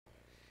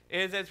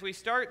is as we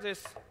start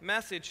this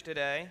message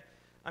today,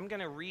 I'm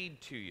going to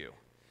read to you.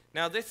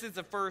 Now, this is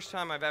the first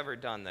time I've ever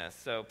done this,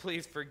 so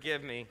please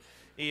forgive me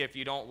if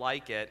you don't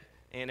like it.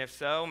 And if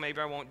so, maybe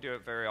I won't do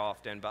it very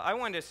often. But I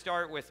wanted to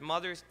start with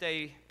Mother's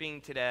Day being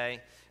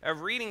today,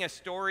 of reading a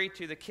story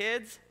to the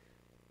kids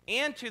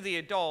and to the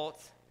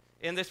adults.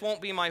 And this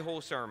won't be my whole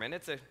sermon.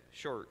 It's a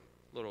short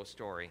little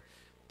story.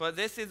 But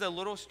this is a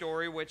little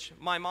story which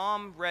my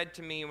mom read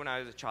to me when I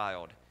was a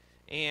child.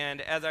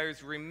 And as I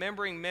was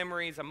remembering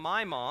memories of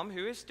my mom,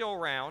 who is still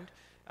around,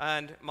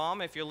 and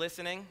Mom, if you're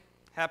listening,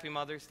 happy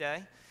Mother's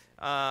Day.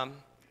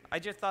 I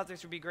just thought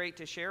this would be great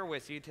to share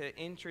with you to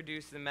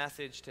introduce the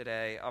message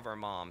today of our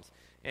moms.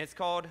 And it's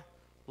called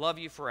Love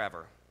You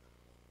Forever.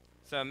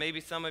 So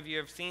maybe some of you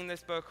have seen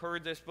this book,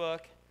 heard this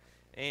book.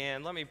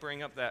 And let me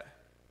bring up that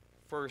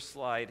first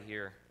slide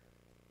here.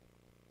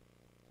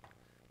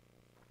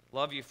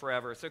 Love You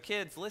Forever. So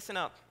kids, listen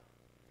up.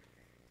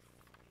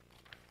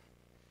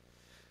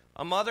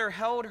 A mother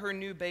held her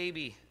new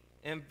baby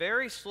and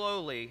very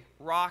slowly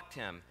rocked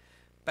him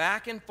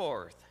back and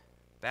forth,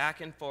 back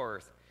and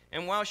forth.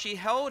 And while she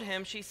held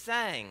him, she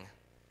sang,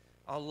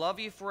 I'll love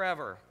you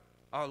forever.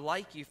 I'll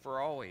like you for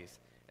always.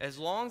 As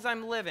long as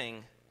I'm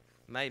living,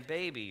 my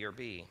baby, you'll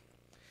be.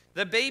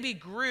 The baby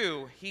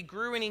grew. He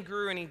grew and he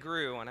grew and he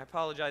grew. And I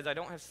apologize, I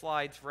don't have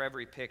slides for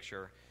every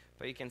picture,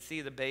 but you can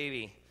see the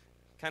baby,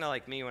 kind of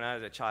like me when I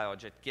was a child,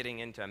 just getting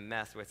into a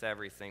mess with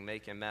everything,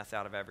 making a mess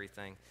out of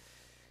everything.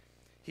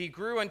 He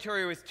grew until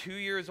he was 2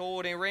 years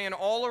old, and he ran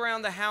all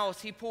around the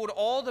house. He pulled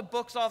all the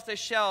books off the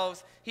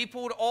shelves. He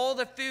pulled all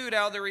the food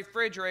out of the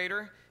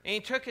refrigerator, and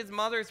he took his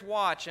mother's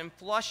watch and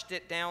flushed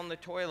it down the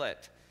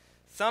toilet.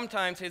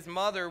 Sometimes his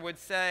mother would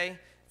say,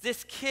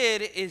 this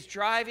kid is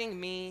driving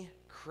me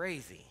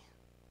crazy.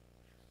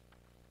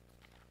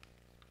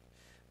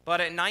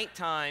 But at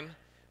nighttime,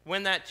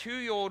 when that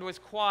 2-year-old was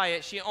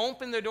quiet, she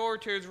opened the door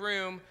to his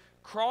room,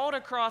 crawled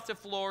across the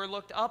floor,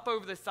 looked up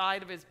over the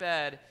side of his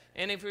bed,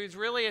 and if he was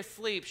really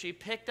asleep, she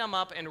picked him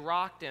up and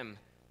rocked him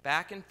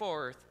back and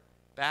forth,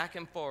 back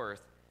and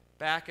forth,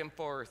 back and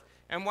forth.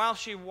 And while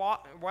she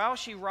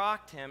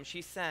rocked him,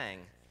 she sang,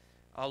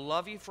 I'll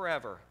love you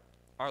forever.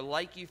 I'll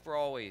like you for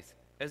always.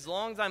 As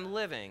long as I'm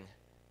living,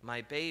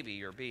 my baby,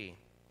 you'll be.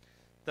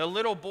 The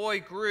little boy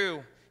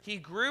grew. He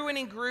grew and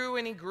he grew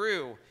and he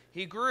grew.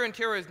 He grew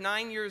until he was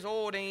 9 years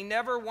old, and he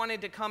never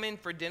wanted to come in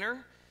for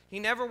dinner. He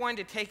never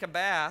wanted to take a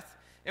bath.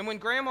 And when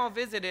Grandma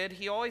visited,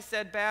 he always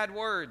said bad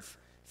words.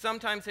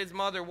 Sometimes his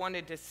mother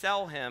wanted to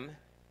sell him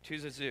to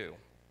the zoo.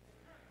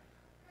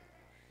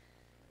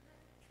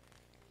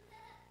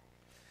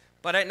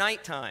 But at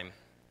nighttime,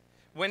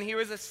 when he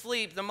was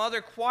asleep, the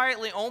mother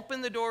quietly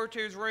opened the door to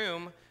his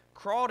room,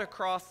 crawled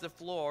across the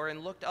floor,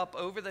 and looked up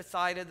over the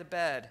side of the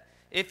bed.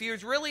 If he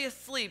was really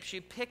asleep,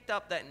 she picked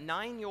up that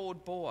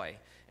 9-year-old boy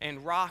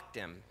and rocked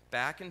him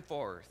back and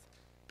forth,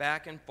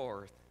 back and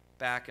forth,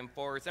 back and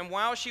forth. And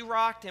while she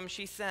rocked him,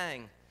 she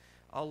sang,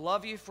 I'll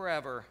love you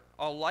forever.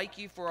 I'll like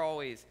you for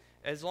always.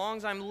 As long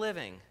as I'm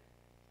living,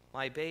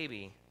 my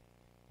baby,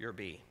 you'll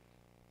be.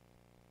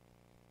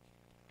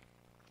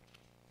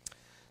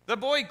 The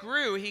boy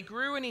grew. He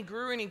grew and he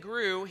grew and he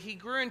grew. He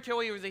grew until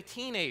he was a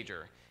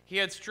teenager. He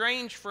had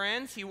strange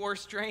friends. He wore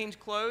strange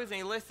clothes, and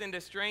he listened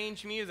to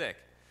strange music.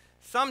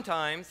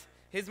 Sometimes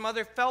his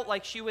mother felt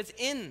like she was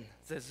in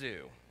the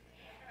zoo.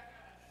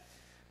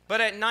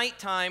 But at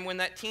nighttime, when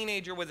that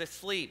teenager was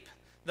asleep,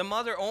 the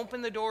mother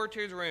opened the door to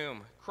his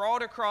room,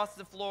 crawled across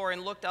the floor,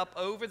 and looked up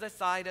over the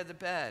side of the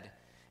bed.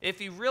 If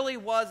he really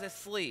was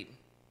asleep,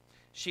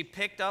 she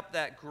picked up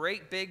that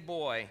great big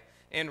boy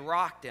and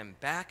rocked him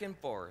back and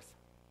forth,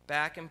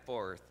 back and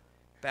forth,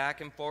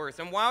 back and forth.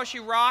 And while she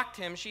rocked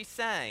him, she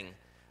sang,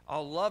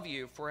 I'll love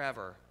you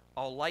forever.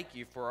 I'll like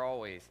you for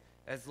always.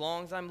 As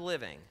long as I'm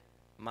living,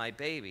 my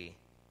baby,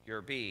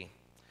 you'll be.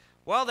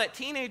 Well, that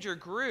teenager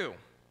grew.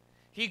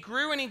 He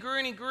grew and he grew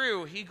and he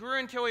grew. He grew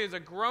until he was a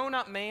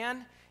grown-up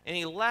man, and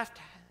he left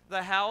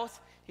the house.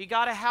 He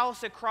got a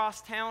house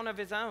across town of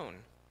his own.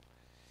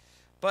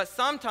 But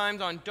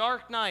sometimes on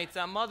dark nights,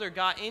 that mother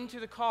got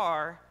into the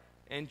car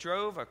and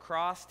drove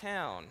across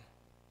town.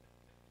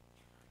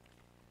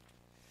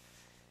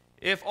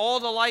 If all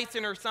the lights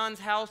in her son's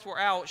house were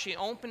out, she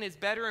opened his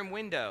bedroom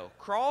window,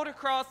 crawled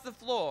across the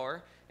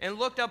floor, and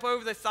looked up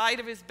over the side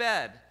of his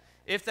bed.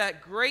 If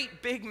that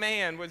great big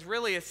man was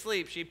really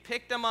asleep, she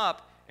picked him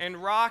up and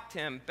rocked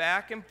him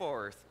back and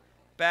forth,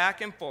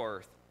 back and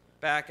forth,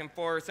 back and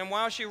forth. And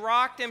while she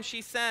rocked him,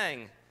 she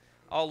sang,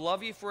 I'll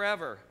love you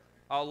forever.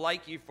 I'll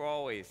like you for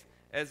always.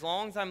 As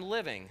long as I'm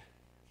living,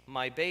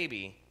 my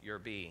baby, you'll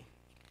be.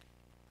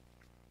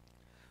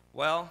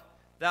 Well,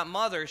 that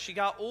mother, she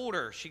got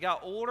older. She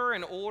got older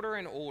and older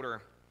and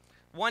older.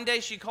 One day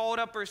she called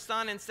up her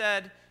son and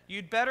said,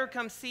 you'd better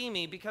come see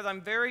me because I'm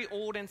very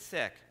old and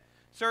sick.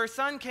 So her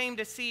son came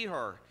to see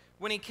her.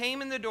 When he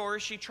came in the door,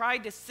 she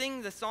tried to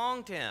sing the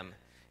song to him.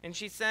 And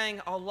she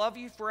sang, I'll love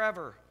you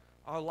forever.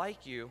 I'll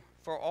like you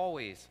for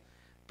always.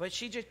 But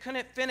she just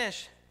couldn't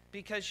finish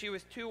because she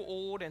was too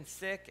old and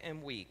sick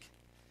and weak.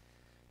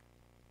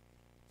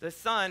 The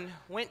son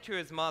went to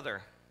his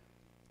mother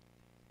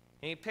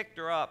And he picked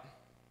her up,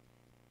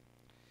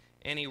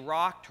 and he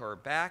rocked her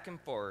back and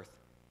forth,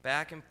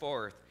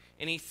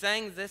 and he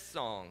sang this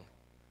song,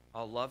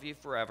 I'll love you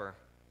forever.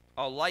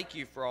 I'll like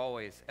you for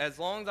always. As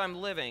long as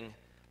I'm living,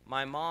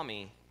 my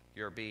mommy,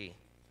 your bee.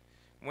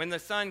 When the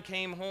son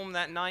came home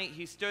that night,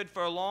 he stood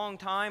for a long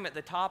time at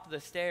the top of the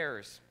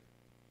stairs.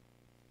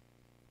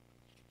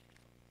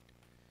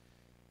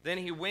 Then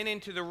he went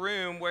into the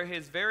room where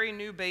his very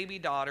new baby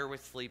daughter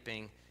was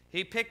sleeping.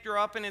 He picked her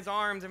up in his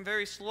arms and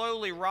very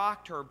slowly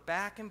rocked her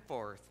back and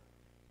forth,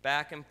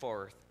 back and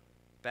forth,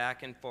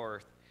 back and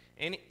forth.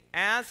 And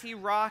as he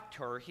rocked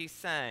her, he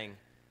sang,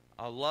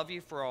 I'll love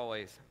you for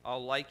always.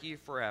 I'll like you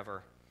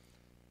forever,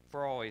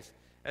 for always.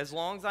 As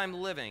long as I'm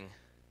living,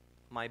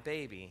 my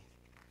baby,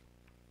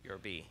 your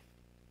bee.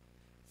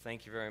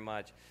 Thank you very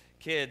much.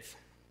 Kids,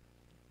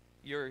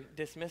 you're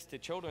dismissed to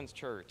Children's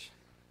Church.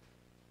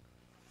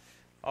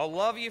 I'll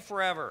love you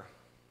forever.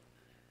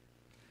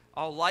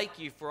 I'll like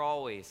you for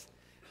always.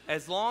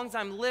 As long as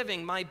I'm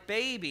living, my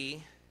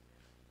baby,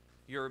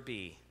 your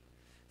bee.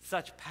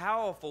 Such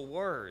powerful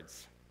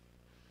words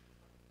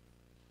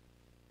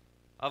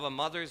of a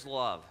mother's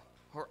love,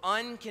 her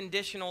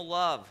unconditional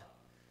love.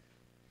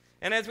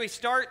 And as we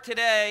start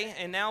today,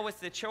 and now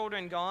with the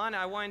children gone,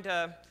 I wanted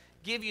to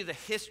give you the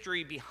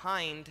history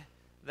behind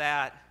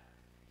that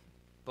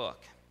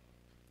book.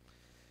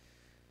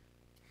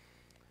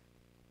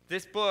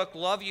 This book,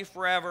 Love You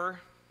Forever,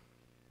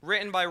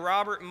 written by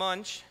Robert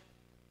Munsch,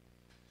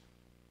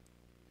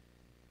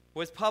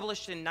 was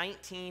published in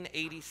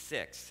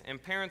 1986,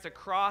 and parents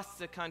across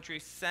the country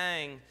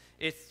sang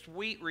its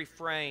sweet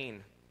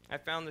refrain. I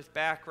found this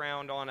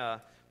background on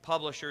a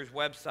publisher's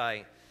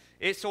website.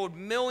 It sold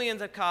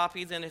millions of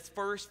copies in its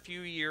first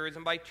few years,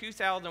 and by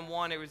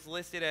 2001, it was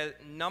listed as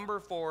number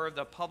 4 of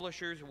the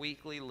Publisher's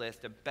Weekly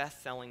list of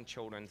best-selling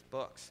children's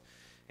books.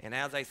 And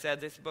as I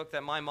said, this book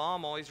that my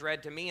mom always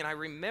read to me, and I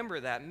remember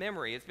that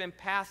memory. It's been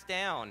passed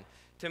down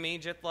to me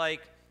just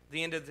like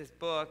the end of this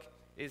book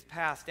is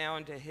passed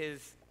down to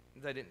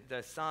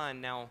the son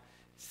now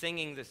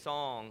singing the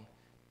song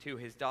to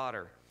his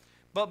daughter.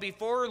 But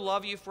before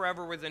Love You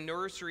Forever was a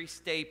nursery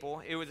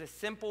staple, it was a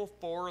simple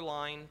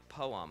 4-line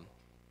poem.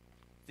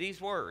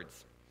 These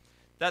words,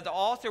 that the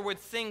author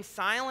would sing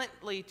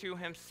silently to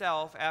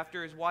himself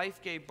after his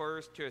wife gave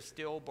birth to a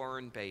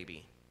stillborn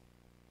baby.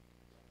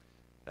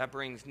 That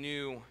brings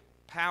new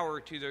power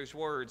to those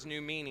words,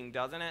 new meaning,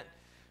 doesn't it?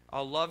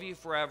 I'll love you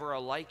forever,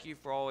 I'll like you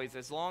for always.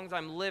 As long as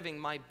I'm living,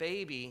 my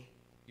baby,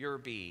 your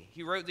bee.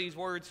 He wrote these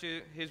words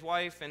to his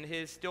wife and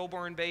his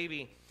stillborn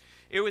baby.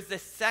 It was the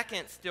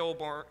second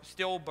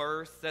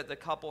stillbirth that the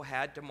couple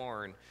had to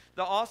mourn.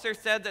 The author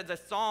said that the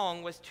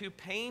song was too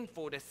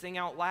painful to sing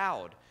out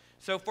loud.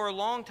 So for a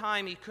long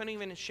time, he couldn't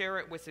even share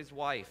it with his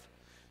wife.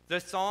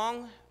 The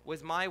song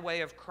was my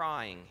way of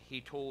crying,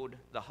 he told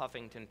the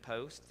Huffington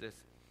Post, this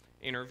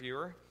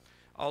interviewer.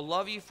 I'll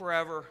love you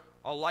forever.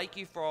 I'll like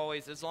you for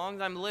always. As long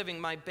as I'm living,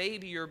 my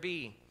baby, your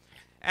bee.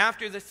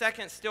 After the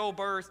second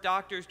stillbirth,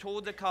 doctors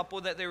told the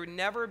couple that they would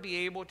never be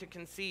able to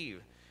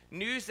conceive.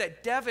 News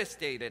that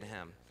devastated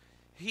him.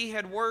 He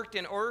had worked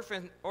in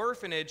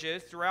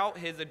orphanages throughout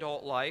his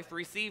adult life,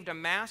 received a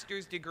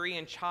master's degree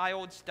in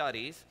child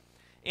studies,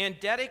 and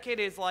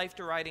dedicated his life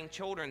to writing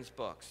children's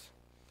books.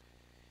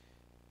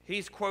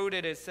 He's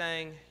quoted as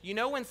saying, you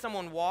know when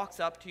someone walks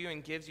up to you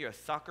and gives you a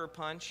sucker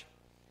punch?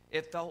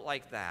 It felt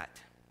like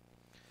that.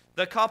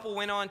 The couple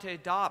went on to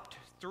adopt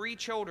 3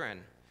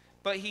 children,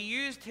 but he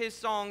used his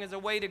song as a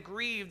way to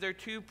grieve their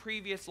 2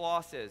 previous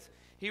losses.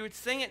 He would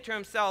sing it to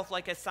himself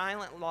like a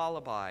silent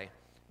lullaby,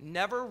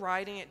 never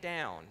writing it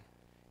down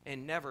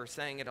and never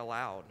saying it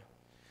aloud.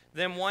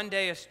 Then one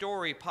day a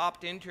story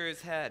popped into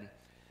his head.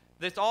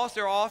 This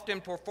author often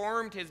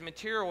performed his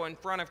material in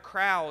front of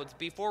crowds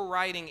before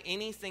writing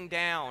anything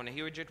down.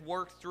 He would just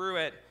work through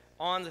it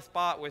on the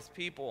spot with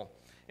people.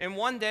 And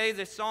one day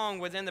this song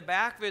was in the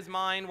back of his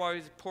mind while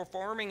he was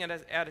performing it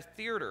at a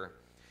theater.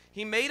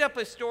 He made up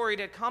a story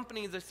to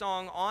accompany the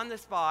song on the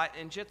spot,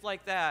 and just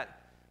like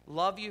that,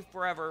 Love You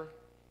Forever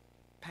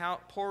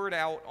poured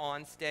out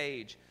on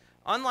stage.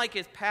 Unlike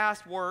his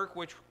past work,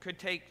 which could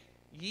take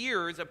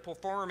years of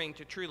performing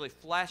to truly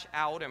flesh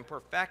out and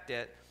perfect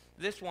it,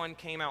 this one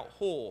came out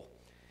whole.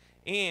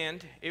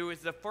 And it was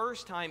the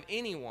first time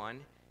anyone,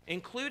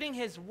 including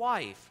his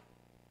wife,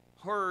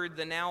 heard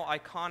the now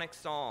iconic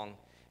song.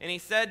 And he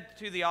said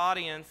to the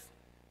audience,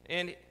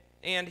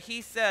 and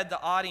he said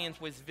the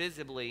audience was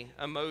visibly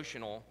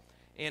emotional.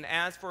 And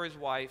as for his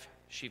wife,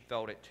 she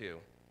felt it too.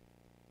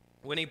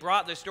 When he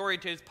brought the story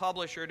to his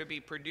publisher to be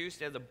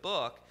produced as a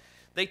book,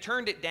 they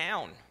turned it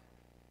down.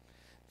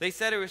 They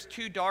said it was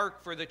too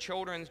dark for the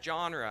children's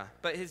genre,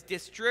 but his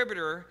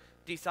distributor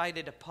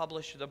decided to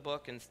publish the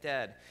book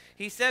instead.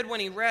 He said when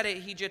he read it,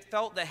 he just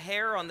felt the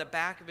hair on the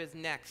back of his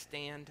neck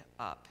stand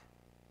up.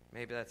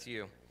 Maybe that's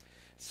you.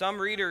 Some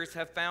readers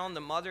have found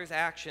the mother's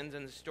actions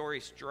in the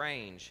story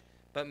strange,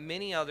 but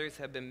many others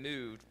have been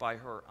moved by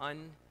her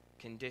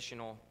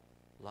unconditional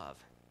love.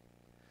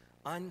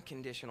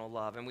 Unconditional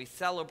love. And we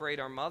celebrate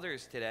our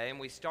mothers today, and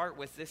we start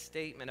with this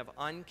statement of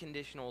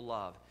unconditional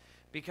love.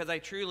 because I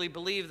truly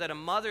believe that a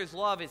mother's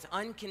love is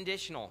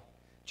unconditional.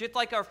 Just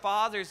like our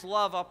Father's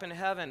love up in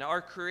heaven,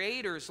 our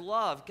Creator's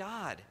love,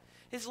 God.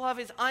 His love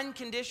is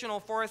unconditional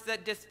for us,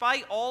 that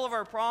despite all of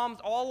our problems,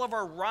 all of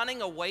our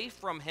running away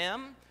from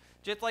Him,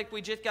 just like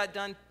we just got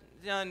done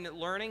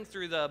learning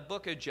through the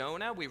book of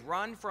Jonah, we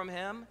run from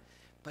Him,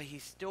 but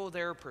He's still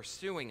there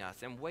pursuing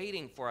us and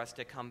waiting for us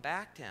to come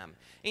back to Him.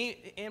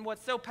 And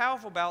what's so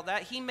powerful about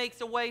that, He makes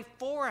a way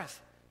for us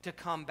to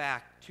come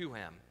back to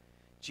Him,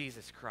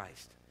 Jesus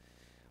Christ.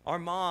 Our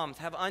moms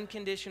have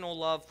unconditional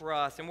love for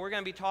us, and we're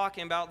going to be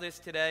talking about this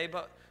today,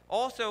 but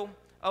also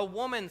a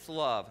woman's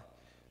love.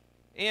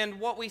 And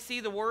what we see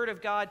the Word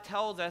of God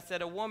tells us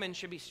that a woman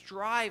should be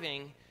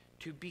striving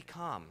to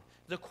become,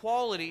 the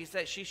qualities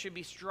that she should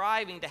be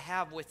striving to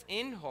have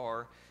within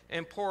her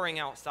and pouring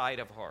outside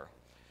of her.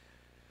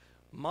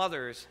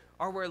 Mothers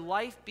are where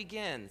life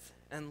begins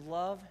and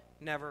love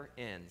never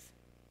ends.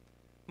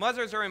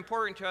 Mothers are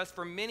important to us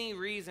for many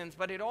reasons,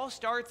 but it all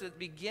starts at the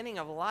beginning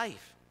of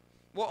life.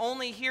 We're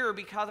only here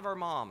because of our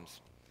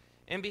moms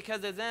and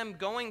because of them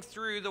going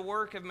through the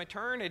work of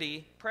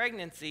maternity,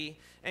 pregnancy,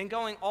 and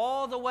going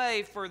all the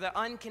way for the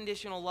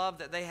unconditional love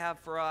that they have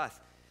for us.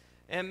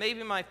 And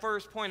maybe my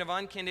first point of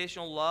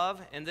unconditional love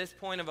and this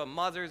point of a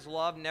mother's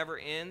love never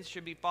ends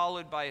should be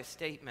followed by a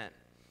statement.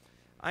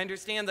 I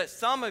understand that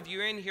some of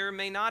you in here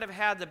may not have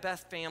had the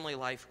best family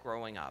life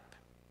growing up.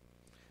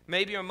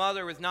 Maybe your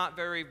mother was not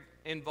very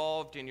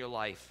involved in your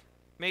life.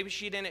 Maybe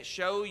she didn't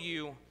show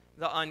you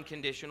the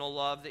unconditional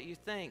love that you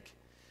think.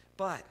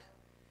 But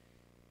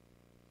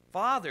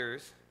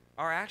fathers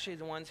are actually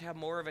the ones who have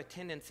more of a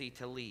tendency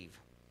to leave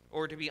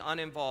or to be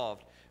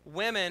uninvolved.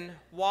 Women,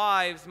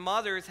 wives,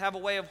 mothers have a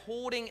way of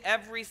holding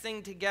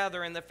everything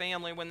together in the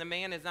family when the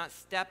man is not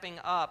stepping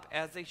up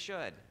as they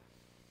should.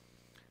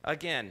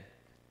 Again,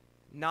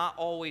 not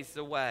always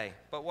the way.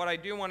 But what I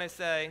do want to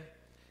say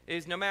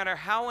is no matter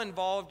how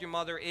involved your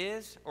mother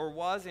is or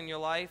was in your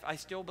life, I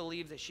still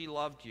believe that she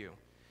loved you.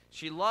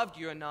 She loved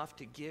you enough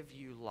to give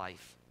you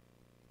life.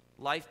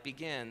 Life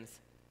begins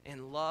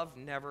and love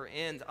never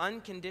ends.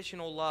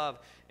 Unconditional love.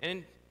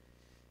 And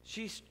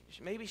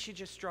maybe she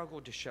just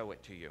struggled to show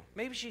it to you.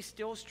 Maybe she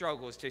still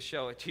struggles to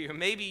show it to you.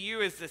 Maybe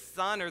you as the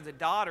son or the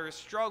daughter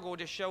struggle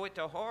to show it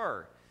to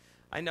her.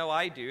 I know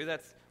I do.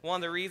 That's one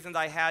of the reasons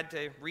I had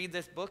to read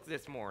this book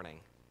this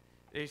morning,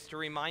 is to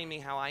remind me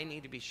how I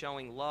need to be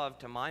showing love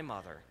to my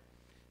mother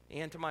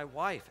and to my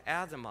wife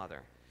as a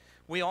mother.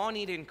 We all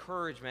need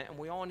encouragement and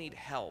we all need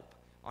help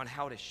on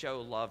how to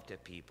show love to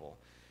people.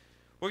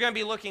 We're going to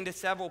be looking to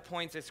several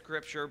points of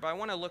Scripture, but I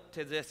want to look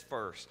to this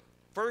first.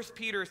 1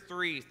 Peter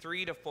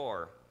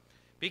 3:3-4.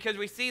 Because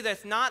we see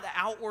that's not the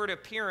outward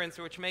appearance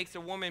which makes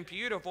a woman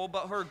beautiful,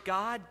 but her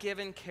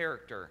God-given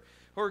character,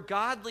 her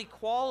godly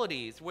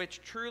qualities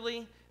which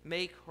truly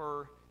make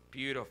her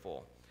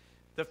beautiful.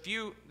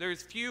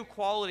 There's few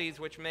qualities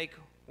which make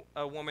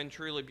a woman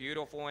truly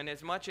beautiful, and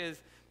as much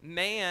as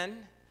man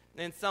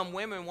and some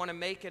women want to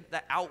make it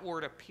the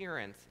outward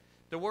appearance,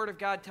 the Word of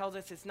God tells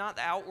us it's not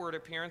the outward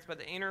appearance, but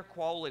the inner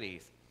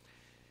qualities.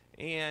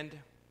 And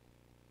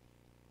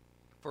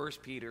 1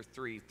 Peter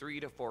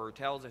 3:3-4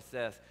 tells us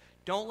this: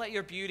 don't let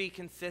your beauty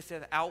consist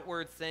of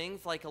outward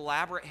things like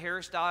elaborate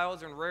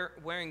hairstyles and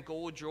wearing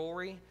gold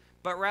jewelry,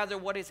 but rather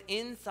what is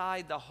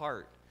inside the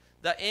heart,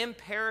 the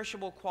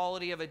imperishable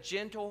quality of a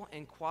gentle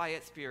and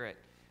quiet spirit,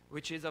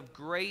 which is of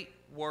great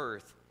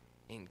worth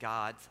in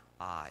God's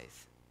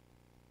eyes.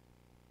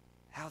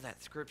 How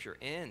that scripture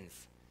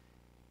ends.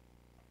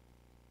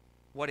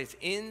 What is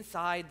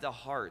inside the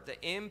heart, the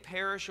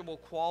imperishable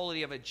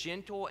quality of a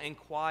gentle and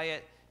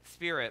quiet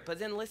spirit. But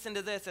then listen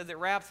to this as it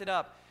wraps it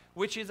up,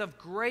 which is of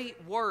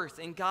great worth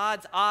in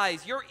God's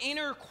eyes. Your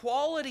inner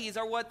qualities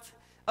are what's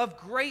of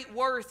great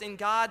worth in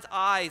God's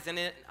eyes. And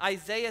in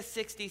Isaiah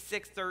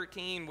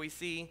 66:13, we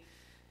see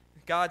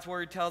God's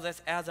word tells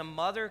us, as a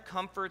mother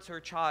comforts her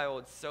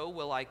child, so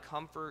will I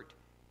comfort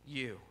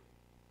you.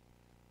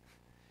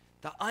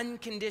 The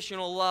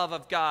unconditional love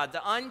of God,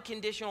 the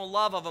unconditional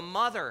love of a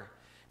mother.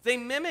 They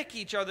mimic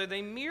each other,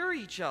 they mirror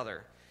each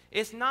other.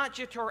 It's not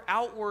just her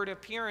outward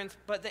appearance,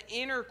 but the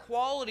inner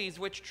qualities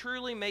which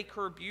truly make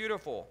her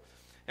beautiful.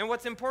 And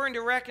what's important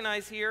to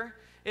recognize here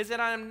is that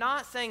I'm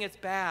not saying it's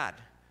bad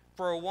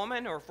for a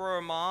woman or for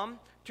a mom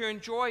to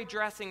enjoy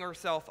dressing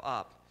herself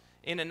up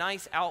in a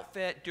nice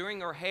outfit,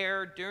 doing her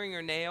hair, doing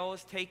her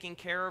nails, taking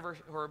care of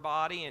her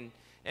body,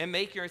 and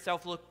making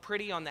herself look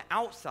pretty on the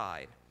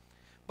outside.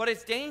 But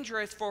it's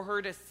dangerous for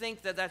her to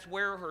think that that's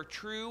where her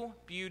true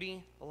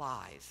beauty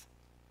lies.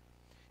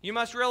 You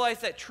must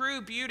realize that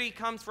true beauty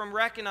comes from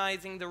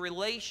recognizing the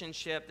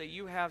relationship that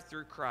you have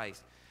through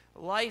Christ,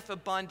 life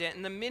abundant,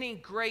 and the many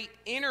great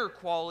inner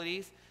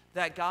qualities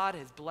that God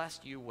has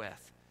blessed you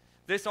with.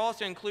 This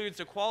also includes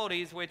the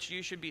qualities which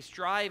you should be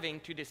striving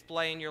to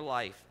display in your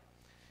life.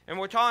 And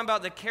we're talking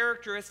about the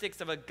characteristics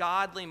of a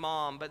godly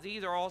mom, but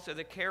these are also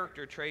the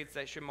character traits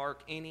that should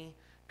mark any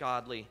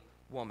godly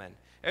woman.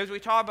 As we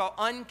talk about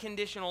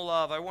unconditional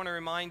love, I want to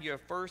remind you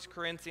of 1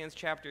 Corinthians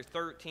chapter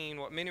 13,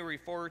 what many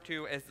refer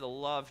to as the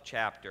love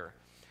chapter.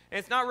 And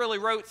it's not really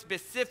wrote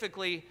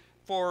specifically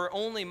for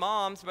only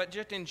moms, but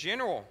just in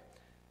general,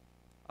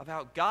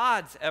 about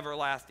God's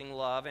everlasting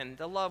love and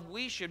the love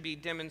we should be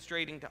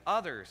demonstrating to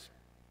others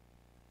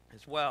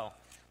as well.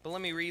 But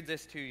let me read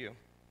this to you.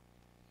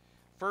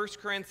 1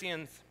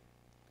 Corinthians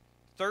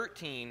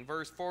 13,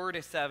 verse 4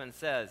 to 7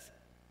 says,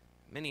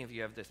 many of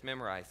you have this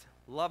memorized,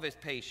 love is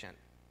patient.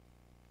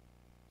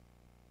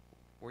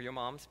 Were your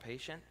moms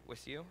patient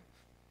with you?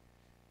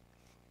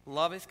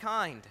 Love is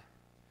kind.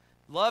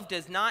 Love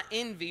does not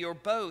envy or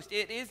boast.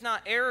 It is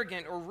not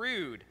arrogant or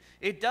rude.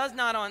 It does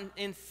not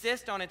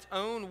insist on its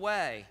own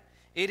way.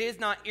 It is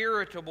not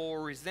irritable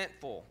or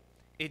resentful.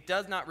 It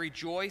does not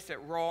rejoice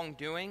at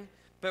wrongdoing,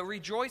 but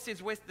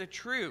rejoices with the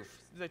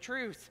truth. The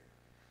truth.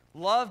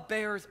 Love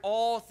bears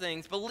all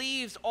things,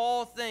 believes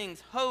all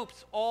things,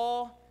 hopes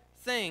all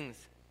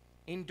things,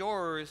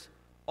 endures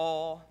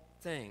all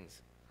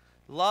things.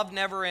 Love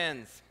never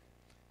ends.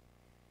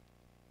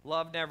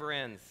 Love never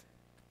ends.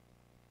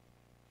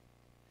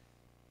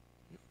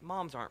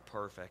 Moms aren't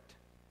perfect.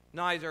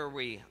 Neither are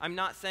we. I'm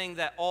not saying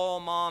that all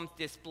moms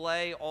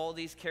display all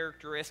these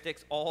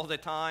characteristics all the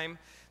time.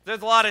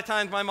 There's a lot of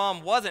times my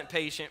mom wasn't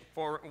patient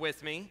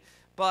with me,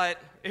 but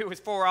it was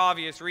for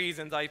obvious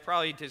reasons. I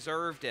probably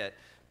deserved it.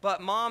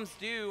 But moms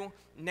do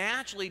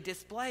naturally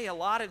display a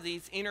lot of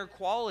these inner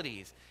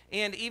qualities.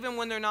 And even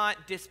when they're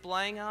not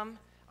displaying them,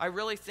 I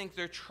really think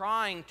they're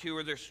trying to,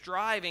 or they're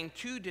striving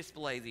to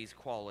display these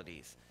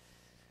qualities.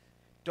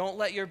 Don't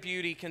let your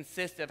beauty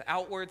consist of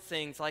outward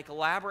things like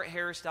elaborate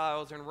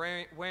hairstyles and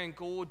wearing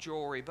gold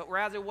jewelry, but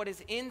rather what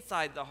is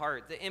inside the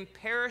heart, the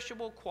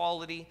imperishable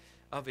quality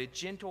of a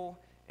gentle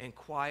and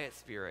quiet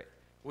spirit,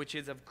 which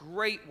is of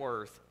great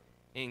worth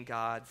in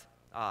God's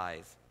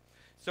eyes.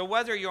 So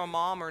whether you're a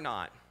mom or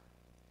not,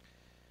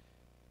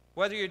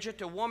 whether you're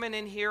just a woman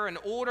in here, an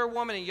older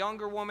woman, a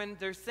younger woman,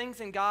 there's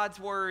things in God's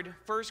word,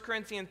 1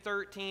 Corinthians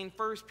 13,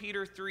 1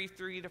 Peter 3,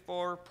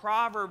 3-4,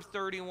 Proverbs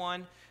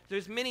 31.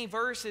 There's many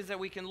verses that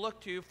we can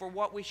look to for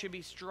what we should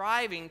be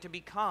striving to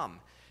become.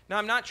 Now,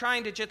 I'm not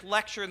trying to just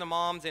lecture the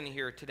moms in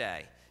here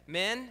today.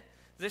 Men,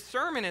 this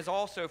sermon is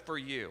also for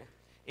you.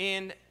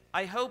 And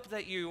I hope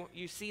that you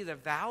see the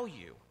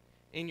value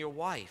in your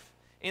wife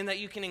and that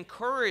you can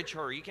encourage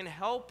her, you can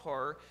help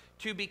her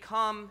to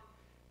become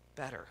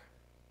better.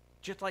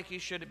 Just like you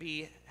should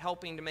be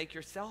helping to make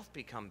yourself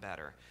become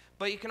better.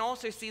 But you can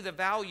also see the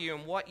value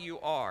in what you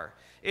are.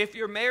 If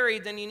you're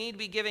married, then you need to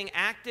be giving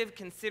active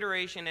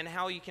consideration in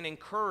how you can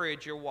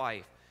encourage your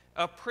wife,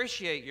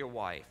 appreciate your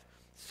wife,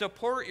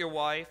 support your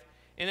wife,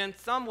 and in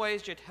some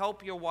ways just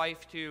help your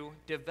wife to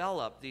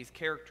develop these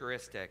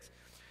characteristics.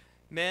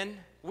 Men,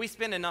 we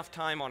spend enough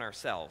time on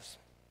ourselves.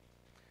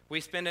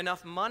 We spend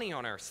enough money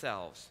on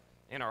ourselves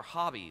and our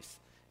hobbies.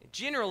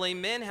 Generally,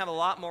 men have a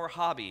lot more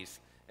hobbies.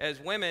 As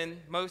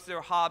women, most of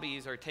their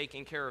hobbies are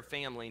taking care of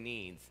family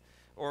needs,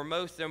 or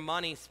most of their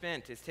money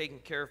spent is taking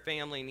care of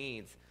family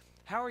needs.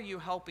 How are you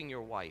helping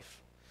your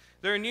wife?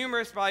 There are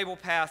numerous Bible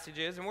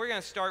passages, and we're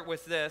going to start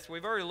with this.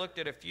 We've already looked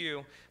at a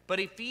few, but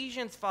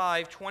Ephesians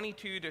 5,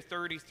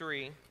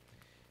 22-33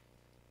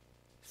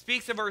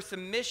 speaks of her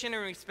submission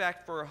and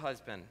respect for her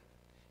husband.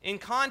 In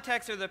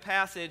context of the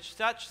passage,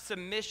 such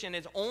submission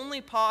is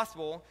only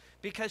possible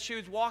because she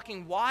was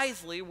walking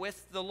wisely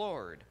with the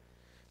Lord.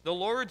 The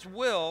Lord's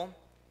will,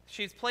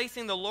 she's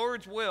placing the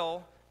Lord's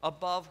will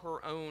above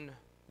her own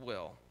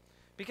will.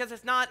 Because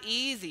it's not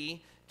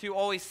easy to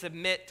always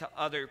submit to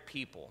other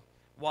people.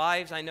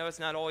 Wives, I know it's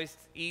not always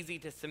easy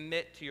to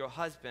submit to your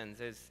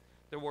husbands, as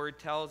the word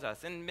tells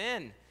us. And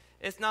men,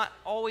 it's not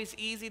always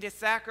easy to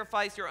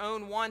sacrifice your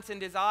own wants and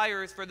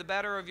desires for the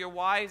better of your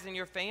wives and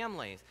your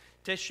families,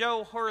 to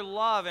show her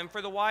love, and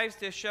for the wives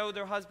to show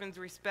their husbands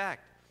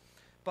respect.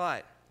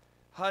 But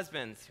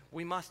husbands,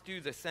 we must do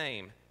the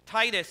same.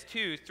 Titus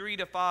 2,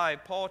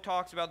 3-5, Paul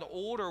talks about the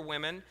older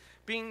women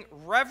being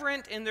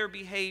reverent in their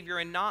behavior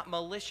and not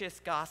malicious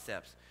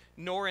gossips,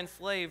 nor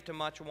enslaved to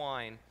much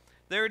wine.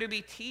 They're to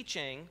be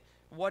teaching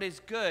what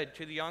is good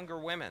to the younger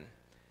women.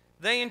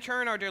 They in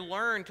turn are to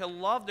learn to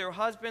love their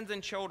husbands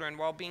and children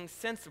while being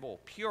sensible,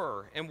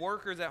 pure, and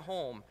workers at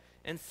home,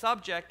 and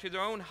subject to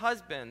their own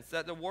husbands,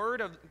 that the word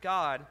of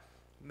God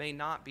may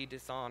not be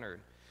dishonored.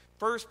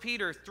 1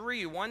 Peter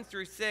 3,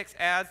 1-6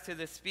 adds to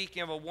the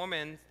speaking of a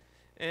woman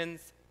and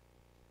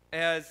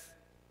as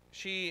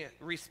she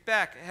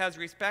has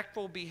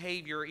respectful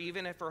behavior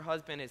even if her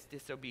husband is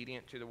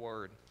disobedient to the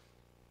word.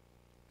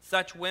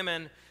 Such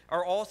women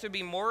are also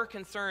be more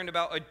concerned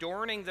about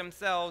adorning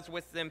themselves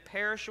with the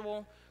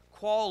imperishable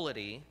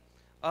quality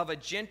of a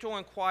gentle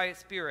and quiet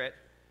spirit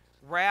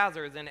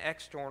rather than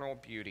external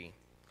beauty.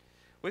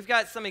 We've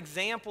got some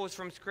examples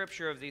from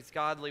Scripture of these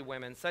godly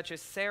women, such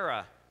as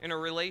Sarah in her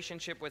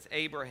relationship with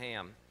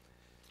Abraham.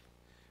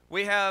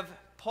 We have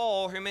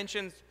Paul, who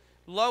mentions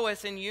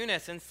Lois and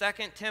Eunice in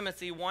 2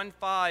 Timothy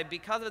 1:5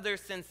 because of their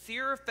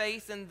sincere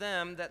faith in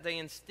them that they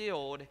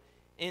instilled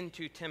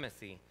into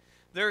Timothy.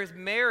 There is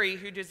Mary,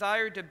 who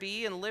desired to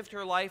be and lived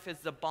her life as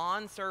the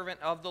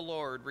bondservant of the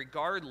Lord,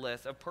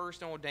 regardless of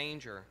personal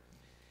danger.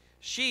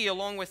 She,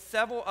 along with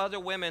several other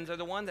women, are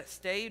the one that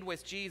stayed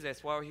with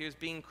Jesus while he was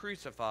being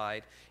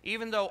crucified,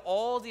 even though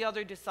all the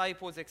other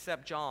disciples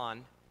except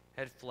John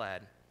had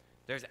fled.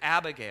 There's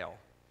Abigail,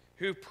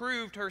 who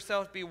proved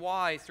herself to be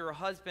wise through her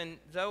husband,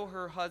 though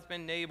her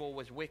husband Nabal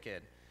was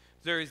wicked.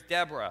 There's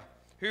Deborah,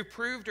 who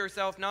proved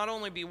herself not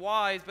only be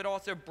wise, but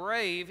also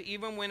brave,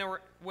 even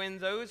when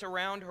those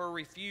around her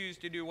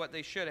refused to do what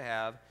they should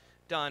have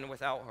done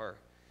without her.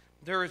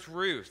 There is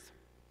Ruth,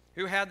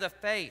 who had the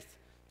faith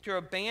to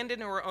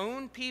abandon her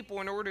own people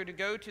in order to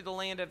go to the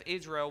land of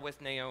Israel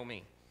with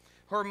Naomi,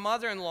 her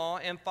mother-in-law,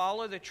 and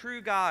follow the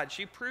true God.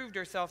 She proved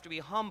herself to be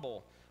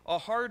humble, a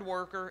hard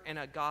worker, and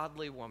a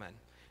godly woman.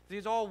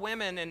 These are all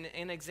women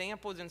and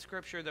examples in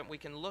Scripture that we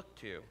can look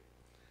to.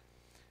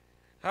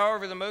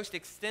 However, the most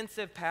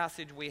extensive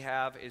passage we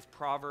have is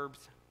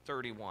Proverbs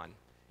 31.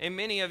 And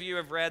many of you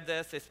have read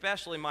this,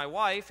 especially my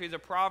wife, who's a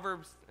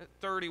Proverbs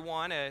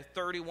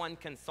 31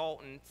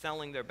 consultant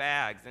selling their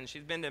bags. And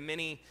she's been to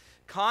many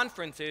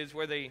conferences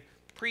where they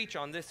preach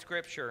on this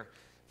scripture.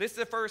 This is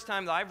the first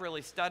time that I've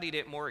really studied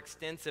it more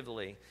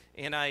extensively.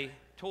 And I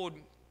told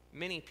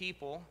many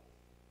people,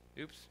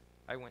 oops,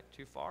 I went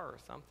too far or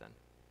something.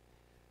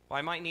 Well,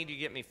 I might need you to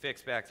get me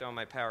fixed back on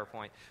my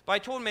PowerPoint. But I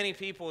told many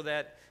people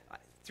that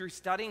through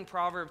studying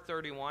Proverbs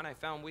 31, I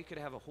found we could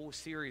have a whole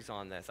series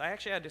on this. I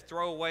actually had to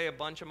throw away a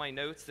bunch of my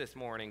notes this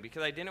morning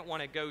because I didn't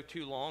want to go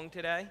too long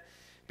today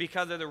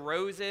because of the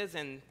roses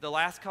and the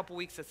last couple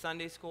weeks of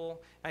Sunday school.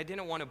 I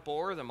didn't want to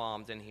bore the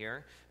moms in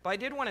here, but I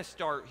did want to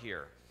start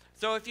here.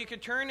 So if you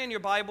could turn in your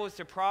Bibles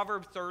to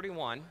Proverbs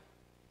 31,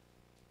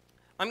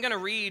 I'm going to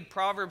read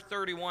Proverbs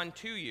 31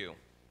 to you.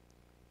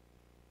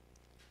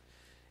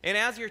 And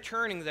as you're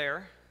turning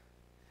there,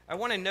 I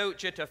want to note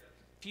just a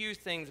few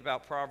things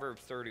about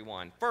Proverbs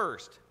 31.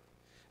 First,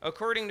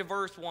 according to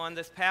verse 1,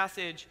 this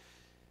passage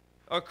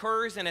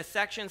occurs in a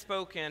section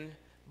spoken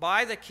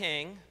by the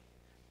king,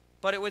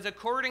 but it was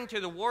according to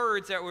the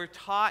words that were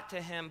taught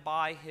to him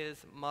by his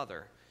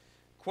mother.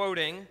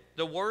 Quoting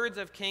the words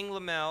of King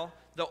Lemuel,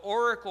 the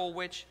oracle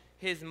which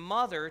his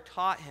mother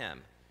taught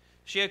him.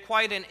 She had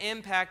quite an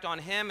impact on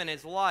him and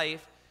his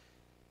life,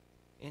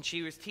 and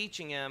she was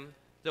teaching him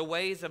the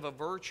ways of a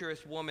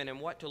virtuous woman and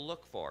what to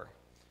look for.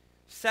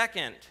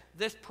 Second,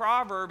 this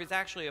proverb is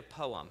actually a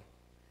poem.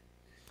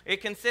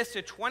 It consists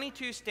of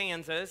 22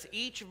 stanzas,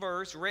 each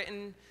verse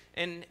written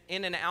in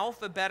an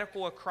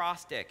alphabetical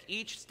acrostic.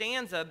 Each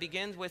stanza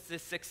begins with the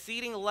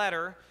succeeding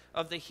letter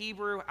of the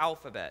Hebrew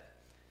alphabet.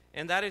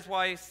 And that is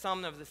why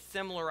some of the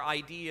similar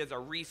ideas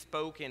are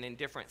respoken in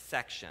different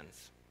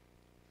sections.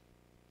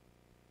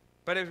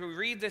 But as we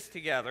read this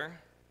together,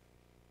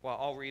 well,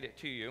 I'll read it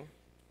to you.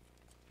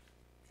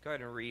 Go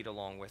ahead and read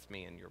along with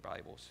me in your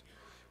Bibles.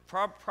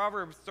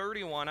 Proverbs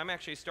 31, I'm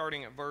actually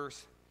starting at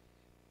verse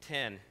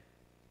 10.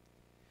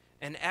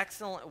 An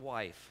excellent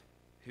wife,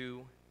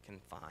 who can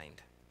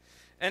find?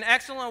 An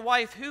excellent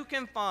wife, who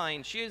can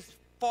find? She is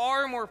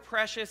far more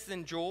precious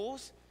than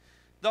jewels.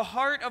 The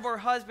heart of her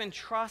husband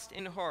trusts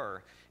in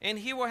her, and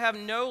he will have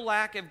no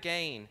lack of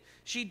gain.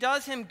 She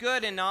does him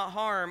good and not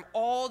harm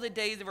all the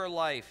days of her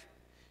life.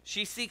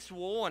 She seeks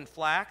wool and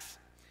flax,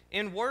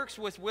 and works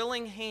with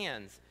willing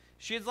hands.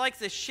 She is like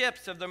the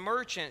ships of the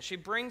merchant. She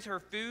brings her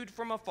food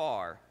from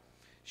afar.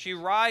 She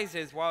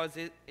rises while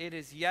it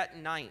is yet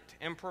night,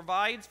 and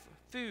provides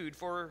food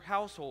for her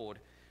household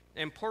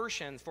and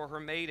portions for her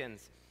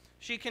maidens.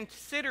 She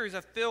considers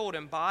a field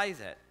and buys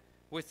it.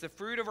 With the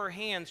fruit of her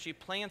hands she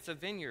plants a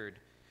vineyard.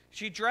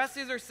 She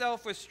dresses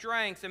herself with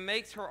strength and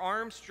makes her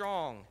arms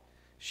strong.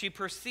 She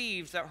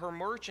perceives that her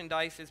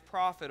merchandise is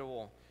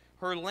profitable.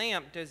 Her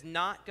lamp does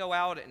not go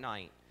out at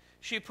night.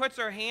 She puts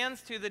her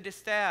hands to the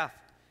distaff,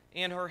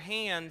 and her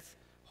hands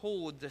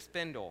hold the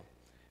spindle.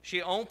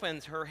 She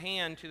opens her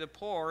hand to the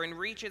poor and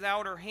reaches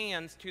out her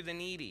hands to the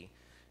needy.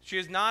 She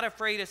is not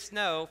afraid of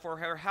snow for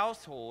her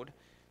household,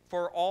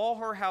 for all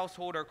her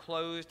household are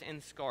clothed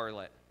in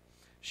scarlet.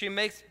 She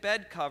makes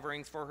bed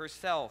coverings for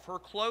herself. Her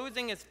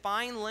clothing is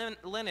fine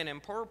linen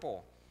and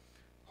purple.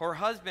 Her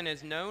husband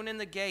is known in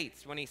the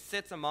gates when he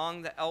sits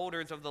among the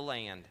elders of the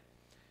land.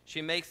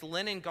 She makes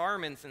linen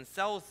garments and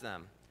sells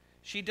them.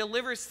 She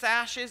delivers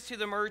sashes to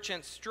the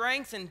merchant.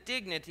 Strength and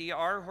dignity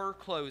are her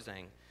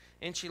clothing,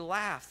 and she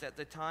laughs at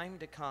the time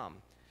to come.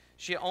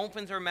 She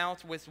opens her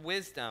mouth with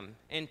wisdom,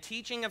 and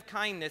teaching of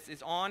kindness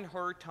is on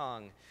her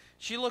tongue.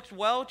 She looks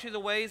well to the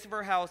ways of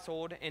her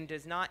household and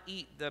does not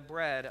eat the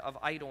bread of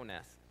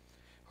idleness.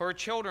 Her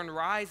children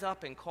rise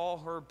up and call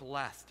her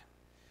blessed.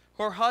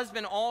 Her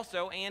husband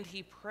also, and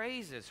he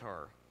praises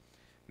her.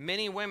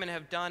 Many women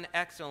have done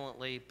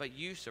excellently, but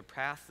you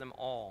surpass them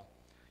all.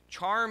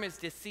 Charm is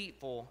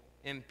deceitful,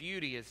 and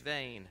beauty is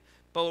vain,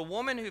 but a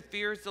woman who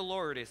fears the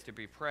Lord is to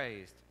be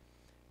praised.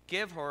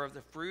 Give her of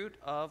the fruit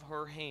of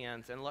her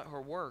hands, and let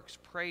her works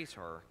praise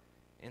her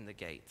in the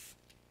gates.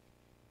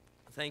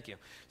 Thank you.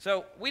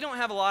 So we don't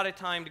have a lot of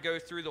time to go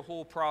through the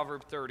whole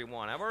Proverbs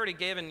 31. I've already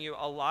given you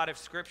a lot of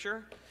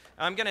scripture.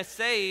 I'm going to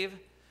save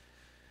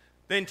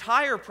the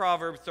entire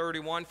Proverbs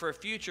 31 for a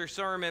future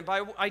sermon,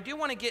 but I do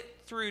want to get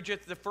through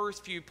just the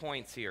first few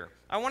points here.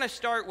 I want to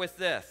start with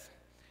this.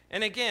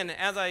 And again,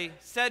 as I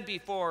said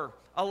before,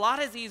 a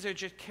lot of these are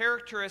just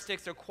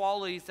characteristics or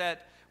qualities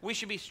that we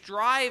should be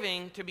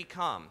striving to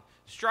become,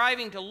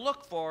 striving to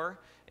look for,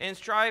 and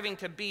striving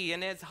to be.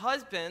 And as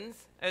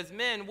husbands, as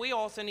men, we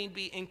also need to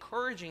be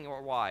encouraging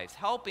our wives,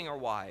 helping our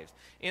wives,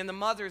 and the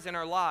mothers in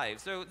our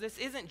lives. So this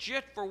isn't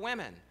just for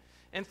women.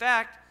 In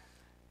fact,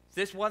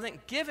 this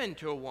wasn't given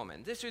to a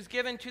woman. This was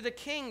given to the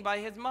king by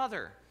his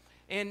mother.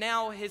 And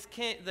now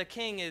the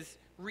king is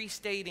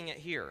restating it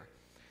here.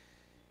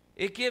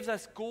 It gives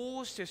us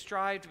goals to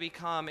strive to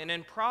become. And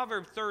in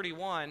Proverbs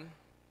 31,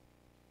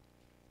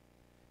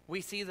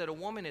 we see that a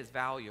woman is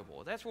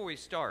valuable. That's where we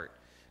start.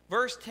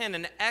 Verse 10,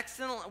 an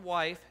excellent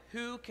wife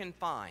who can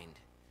find?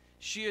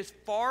 She is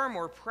far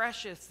more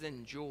precious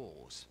than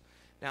jewels.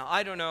 Now,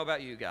 I don't know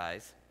about you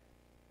guys,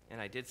 and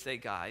I did say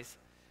guys.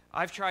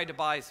 I've tried to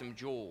buy some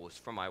jewels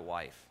for my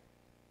wife,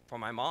 for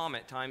my mom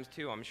at times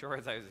too, I'm sure,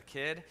 as I was a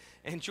kid.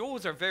 And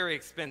jewels are very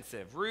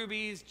expensive.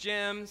 Rubies,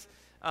 gems,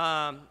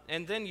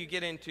 and then you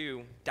get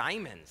into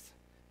diamonds.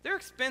 They're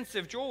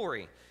expensive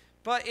jewelry.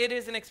 But it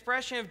is an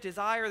expression of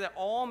desire that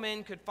all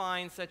men could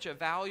find such a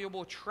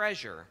valuable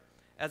treasure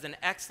as an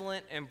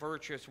excellent and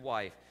virtuous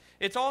wife.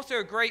 It's also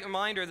a great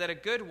reminder that a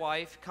good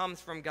wife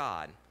comes from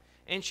God,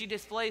 and she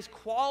displays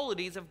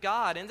qualities of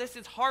God. And this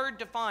is hard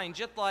to find,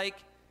 just like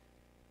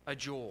a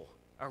jewel,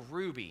 a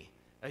ruby,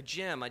 a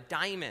gem, a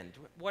diamond,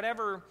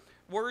 whatever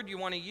word you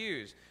want to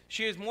use.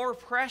 She is more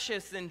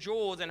precious than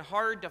jewels and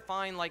hard to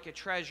find like a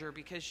treasure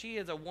because she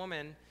is a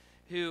woman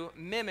who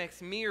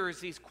mirrors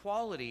these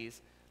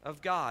qualities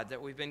of God that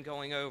we've been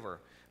going over.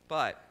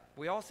 But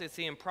we also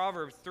see in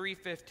Proverbs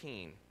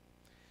 3:15,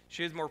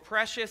 she is more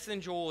precious than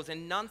jewels,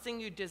 and nothing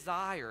you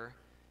desire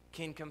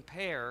can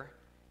compare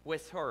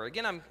with her.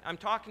 Again, I'm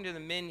talking to the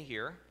men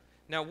here.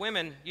 Now,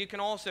 women, you can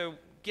also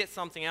get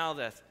something out of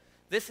this.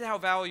 This is how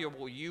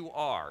valuable you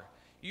are.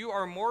 You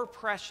are more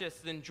precious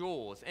than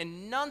jewels,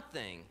 and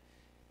nothing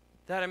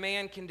that a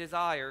man can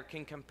desire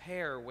can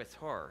compare with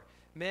her.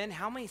 Men,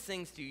 how many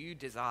things do you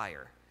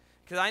desire?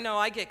 Because I know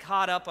I get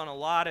caught up on a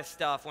lot of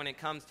stuff when it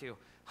comes to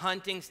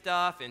hunting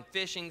stuff and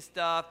fishing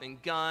stuff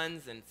and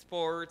guns and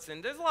sports.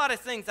 And there's a lot of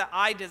things that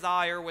I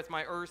desire with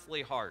my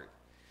earthly heart.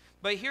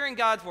 But here in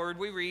God's word,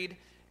 we read,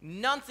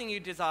 nothing you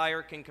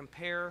desire can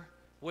compare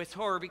with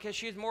her because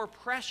she is more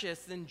precious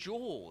than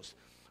jewels.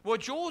 Well,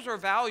 jewels are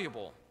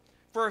valuable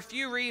for a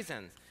few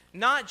reasons.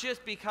 Not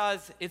just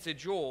because it's a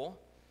jewel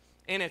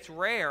and it's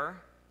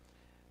rare,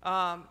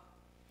 but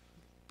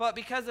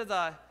because of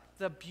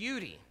the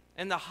beauty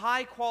and the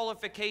high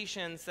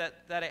qualifications that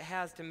it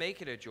has to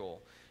make it a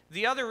jewel.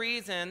 The other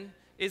reason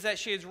is that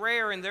she is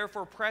rare and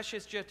therefore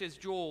precious just as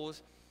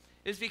jewels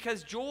is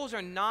because jewels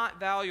are not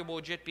valuable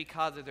just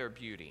because of their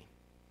beauty.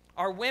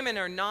 Our women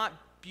are not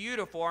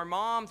beautiful. Our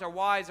moms, our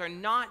wives are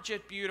not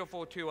just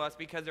beautiful to us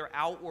because of their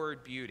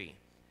outward beauty.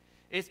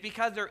 It's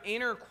because their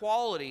inner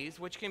qualities,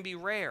 which can be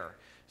rare.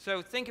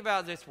 So think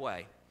about it this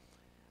way.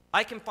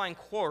 I can find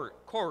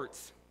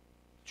quartz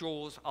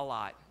jewels a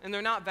lot, and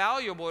they're not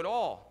valuable at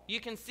all. You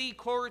can see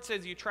quartz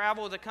as you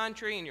travel the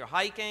country and you're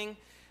hiking.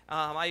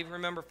 I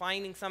remember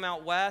finding some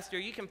out west, or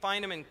you can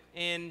find them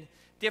in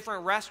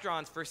different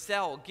restaurants for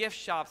sale, gift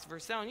shops for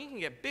sale, and you can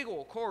get big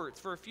old quartz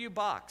for a few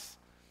bucks.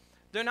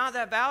 They're not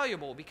that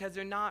valuable because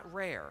they're not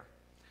rare.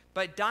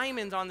 But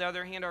diamonds, on the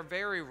other hand, are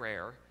very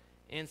rare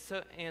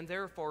and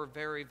therefore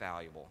very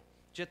valuable.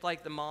 Just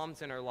like the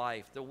moms in our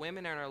life, the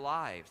women in our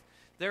lives,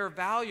 they're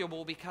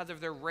valuable because of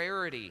their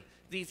rarity.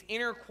 These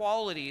inner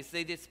qualities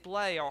they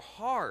display are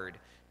hard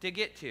to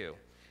get to.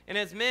 And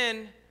as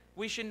men,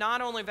 we should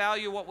not only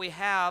value what we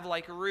have,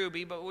 like a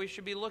ruby, but we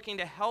should be looking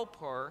to help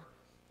her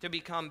to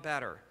become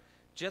better,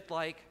 just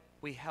like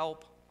we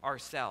help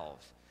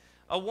ourselves.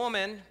 A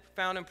woman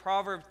found in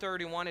Proverbs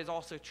 31 is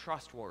also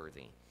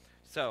trustworthy.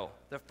 So,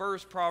 the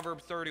first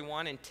Proverbs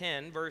 31 and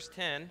 10, verse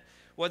 10,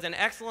 was an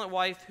excellent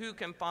wife who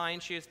can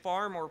find she is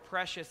far more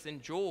precious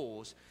than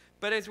jewels.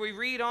 But as we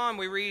read on,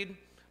 we read,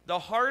 the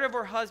heart of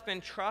her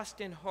husband trusts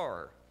in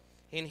her,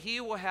 and he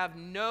will have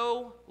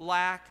no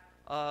lack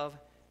of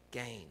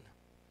gain.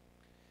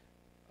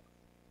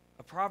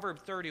 A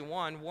Proverbs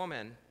 31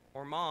 woman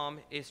or mom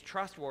is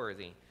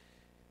trustworthy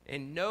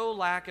and no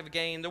lack of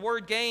gain. The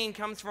word gain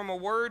comes from a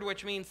word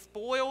which means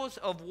spoils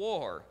of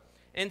war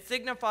and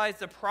signifies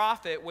the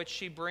profit which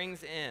she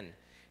brings in.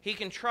 He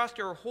can trust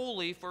her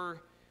wholly for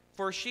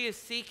she is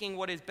seeking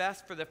what is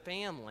best for the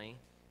family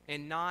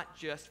and not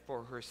just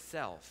for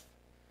herself.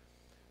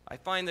 I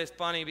find this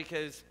funny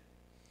because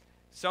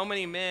so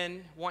many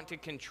men want to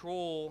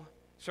control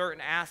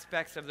certain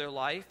aspects of their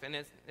life, and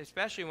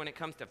especially when it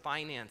comes to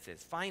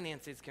finances.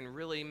 Finances can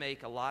really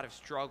make a lot of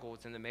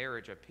struggles in the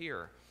marriage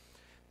appear.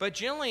 But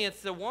generally,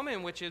 it's the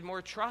woman which is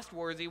more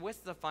trustworthy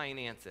with the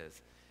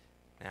finances.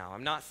 Now,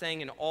 I'm not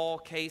saying in all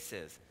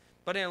cases,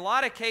 but in a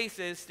lot of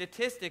cases,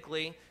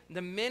 statistically,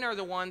 the men are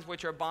the ones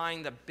which are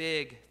buying the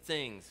big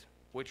things,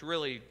 which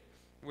really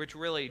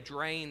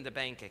drain the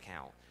bank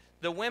account.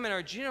 the women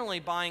are generally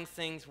buying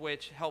things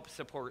which help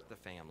support the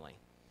family.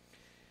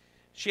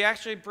 She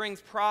actually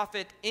brings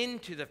profit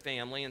into the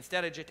family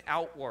instead of just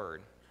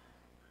outward.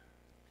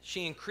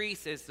 She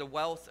increases the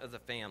wealth of the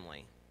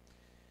family.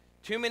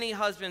 Too many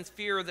husbands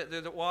fear that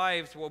their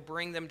wives will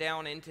bring them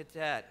down into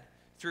debt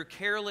through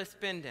careless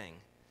spending.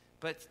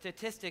 But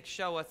statistics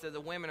show us that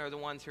the women are the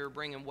ones who are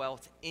bringing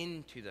wealth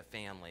into the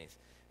families,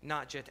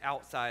 not just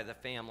outside of the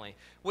family.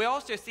 We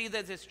also see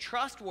that this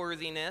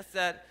trustworthiness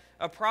that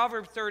a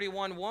Proverbs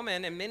 31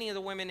 woman, and many of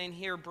the women in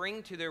here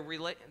bring to their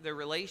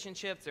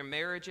relationships, their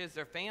marriages,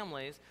 their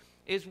families,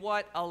 is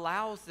what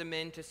allows the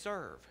men to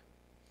serve.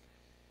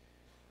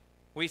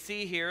 We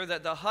see here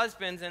that the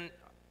husbands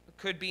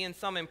could be in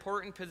some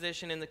important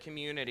position in the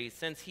community,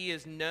 since he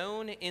is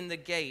known in the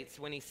gates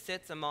when he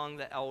sits among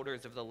the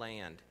elders of the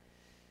land.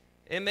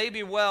 It may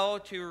be well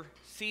to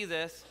see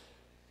this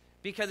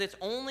because it's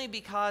only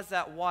because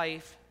that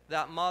wife,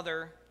 that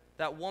mother,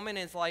 that woman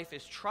in his life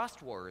is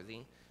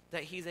trustworthy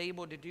that he's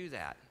able to do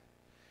that.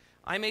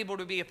 I'm able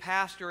to be a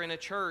pastor in a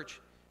church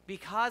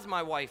because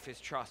my wife is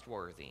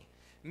trustworthy.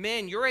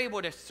 Men, you're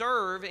able to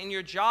serve in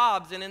your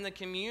jobs and in the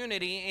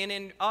community and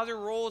in other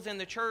roles in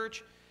the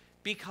church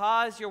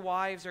because your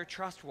wives are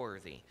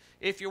trustworthy.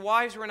 If your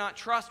wives were not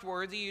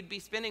trustworthy, you'd be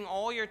spending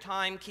all your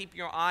time keeping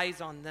your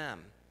eyes on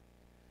them.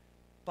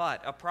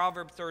 But a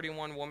Proverbs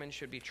 31 woman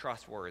should be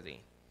trustworthy.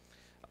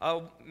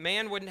 A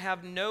man wouldn't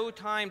have no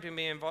time to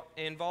be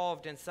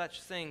involved in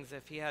such things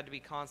if he had to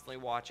be constantly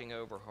watching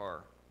over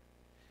her.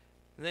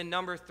 And then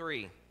number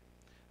 3,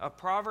 a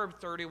Proverbs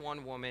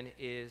 31 woman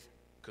is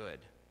good.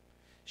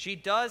 She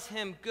does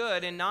him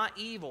good and not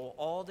evil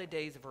all the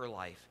days of her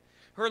life.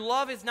 Her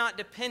love is not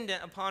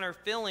dependent upon her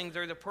feelings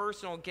or the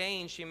personal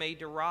gain she may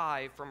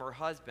derive from her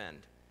husband.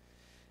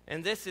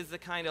 And this is the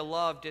kind of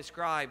love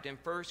described in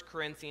 1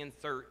 Corinthians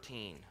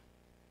 13,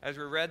 as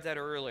we read that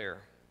earlier.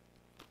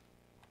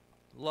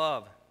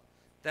 Love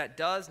that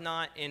does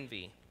not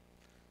envy.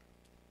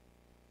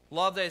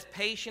 Love that is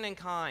patient and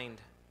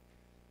kind.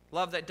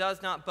 Love that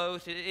does not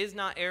boast. It is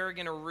not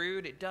arrogant or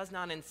rude. It does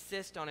not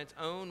insist on its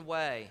own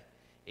way.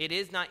 It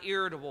is not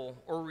irritable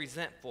or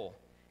resentful.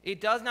 It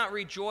does not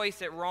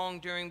rejoice at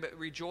wrongdoing, but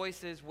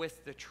rejoices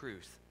with the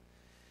truth.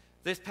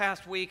 This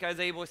past week, I was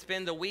able to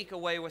spend the week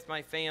away with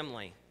my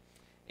family.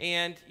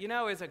 And, it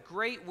was a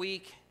great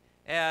week,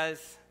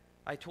 as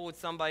I told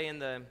somebody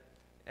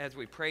as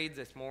we prayed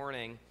this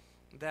morning,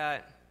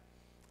 that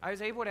I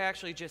was able to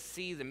actually just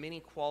see the many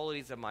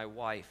qualities of my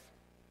wife.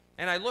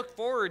 And I look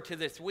forward to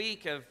this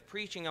week of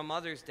preaching on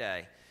Mother's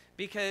Day,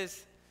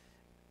 because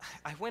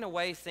I went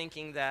away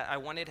thinking that I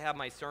wanted to have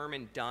my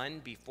sermon done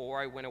before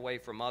I went away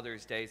for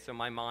Mother's Day, so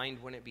my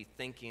mind wouldn't be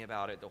thinking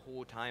about it the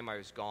whole time I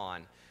was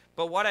gone.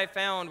 But what I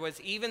found was,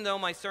 even though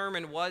my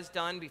sermon was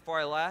done before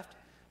I left,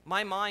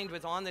 my mind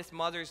was on this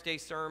Mother's Day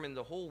sermon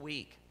the whole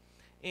week.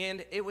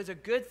 And it was a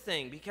good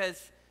thing,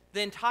 because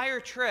the entire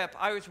trip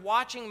I was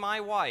watching my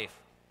wife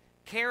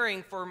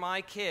caring for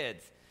my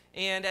kids.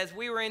 And as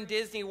we were in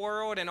Disney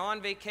World and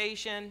on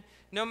vacation,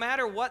 no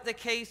matter what the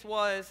case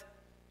was,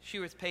 she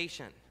was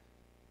patient.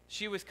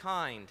 She was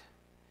kind.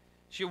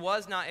 She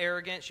was not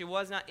arrogant. She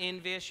was not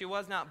envious. She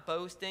was not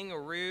boasting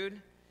or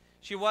rude.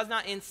 She was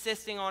not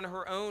insisting on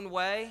her own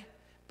way.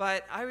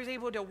 But I was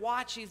able to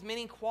watch these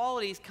many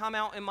qualities come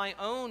out in my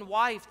own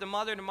wife, the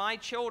mother to my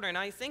children.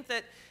 I think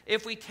that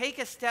if we take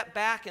a step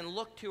back and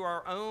look to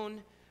our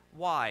own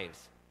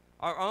wives,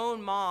 our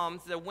own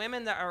moms, the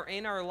women that are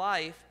in our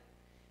life,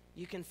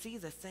 you can see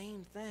the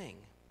same thing.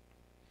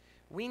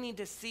 We need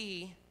to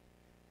see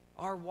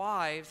our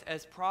wives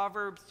as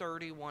Proverbs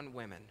 31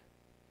 women.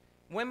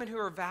 Women who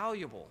are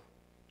valuable,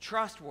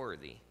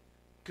 trustworthy,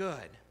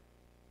 good.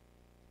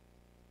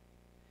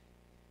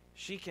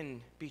 She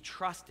can be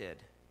trusted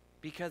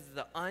because of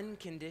the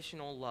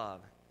unconditional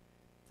love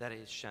that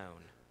is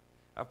shown.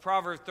 A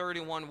Proverbs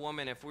 31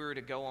 woman, if we were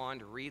to go on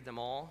to read them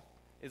all,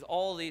 is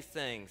all these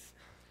things.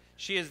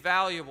 She is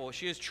valuable.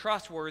 She is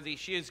trustworthy.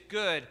 She is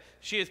good.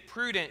 She is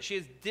prudent. She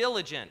is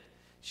diligent.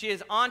 She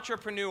is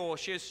entrepreneurial.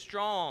 She is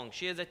strong.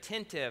 She is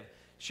attentive.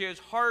 She is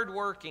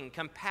hardworking,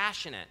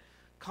 compassionate,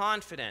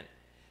 confident.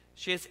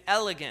 She is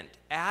elegant,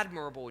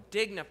 admirable,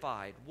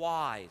 dignified,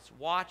 wise,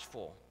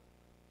 watchful,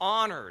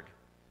 honored,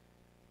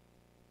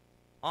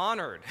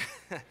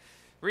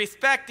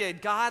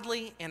 respected,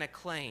 godly, and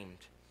acclaimed.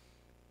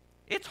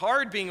 It's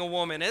hard being a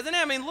woman, isn't it?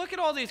 I mean, look at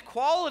all these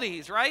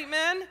qualities, right,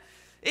 men?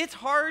 It's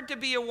hard to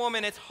be a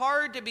woman. It's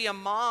hard to be a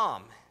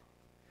mom.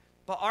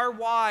 But our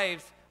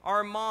wives,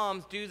 our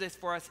moms do this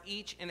for us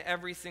each and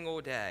every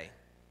single day.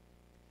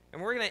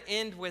 And we're going to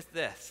end with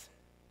this,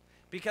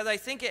 because I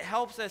think it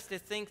helps us to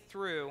think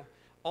through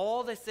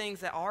all the things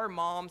that our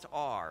moms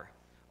are,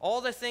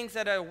 all the things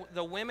that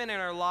the women in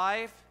our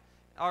lives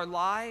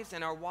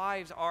and our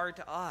wives are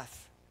to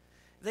us.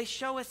 They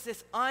show us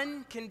this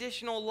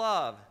unconditional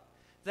love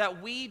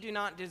that we do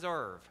not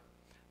deserve.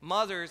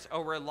 Mothers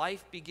are where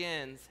life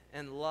begins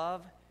and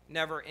love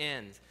never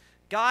ends.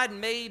 God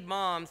made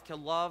moms to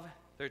love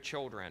their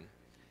children,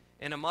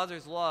 and a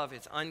mother's love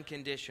is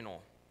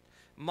unconditional.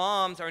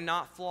 Moms are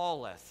not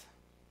flawless.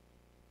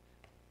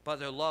 but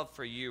their love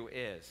for you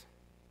is.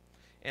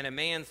 And a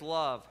mom's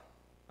love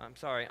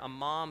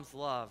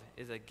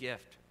is a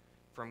gift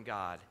from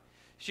God.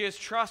 She is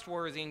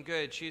trustworthy and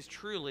good. She is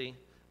truly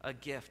a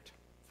gift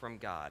from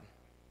God.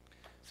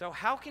 So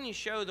how can you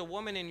show the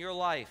woman in your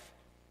life,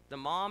 the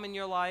mom in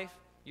your life,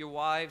 your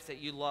wives, that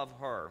you love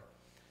her?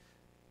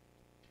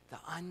 The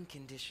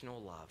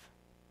unconditional love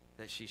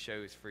that she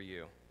shows for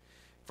you.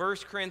 1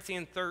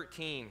 Corinthians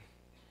 13.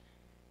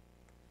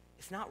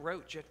 It's not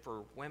wrote just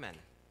for women.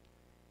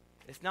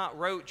 It's not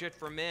wrote just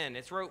for men.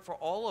 It's wrote for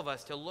all of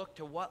us to look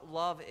to what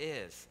love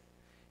is.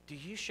 Do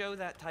you show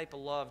that type of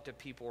love to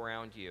people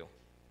around you?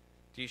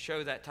 Do you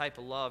show that type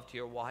of love to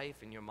your wife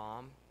and your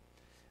mom?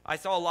 I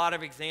saw a lot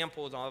of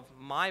examples of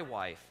my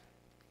wife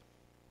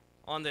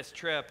on this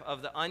trip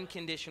of the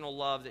unconditional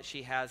love that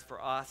she has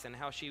for us and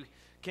how she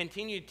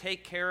continued to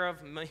take care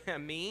of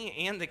me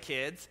and the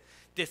kids.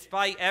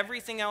 Despite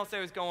everything else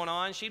that was going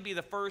on, she'd be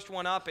the first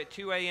one up at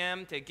 2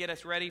 a.m. to get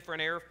us ready for an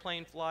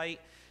airplane flight.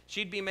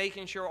 She'd be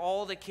making sure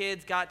all the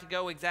kids got to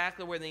go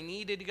exactly where they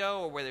needed to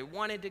go or where they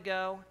wanted to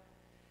go.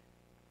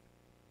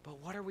 But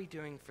what are we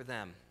doing for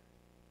them?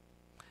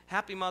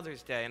 Happy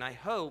Mother's Day, and I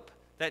hope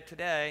that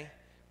today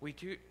we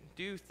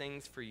do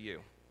things for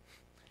you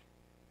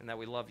and that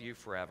we love you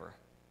forever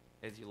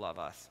as you love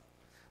us.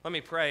 Let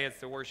me pray as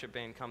the worship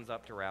band comes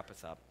up to wrap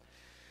us up.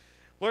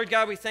 Lord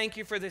God, we thank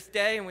you for this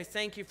day, and we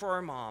thank you for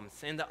our moms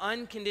and the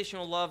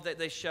unconditional love that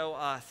they show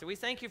us. We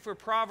thank you for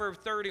Proverbs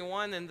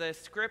 31 and the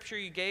scripture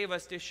you gave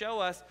us to show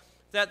us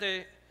that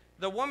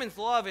the woman's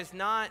love is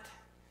not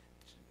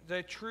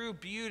the true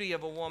beauty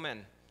of a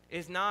woman,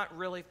 is not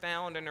really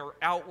found in her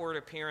outward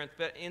appearance,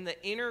 but in the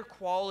inner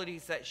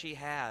qualities that she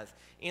has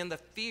and the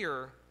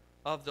fear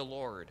of the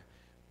Lord.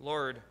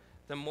 Lord,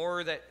 the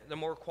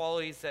more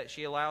qualities that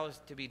she allows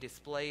to be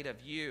displayed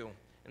of you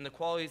and the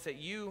qualities that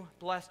you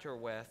blessed her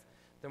with,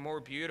 the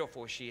more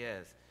beautiful she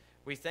is.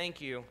 We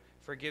thank you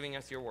for giving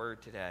us your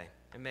word today,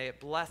 and may it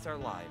bless our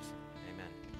lives.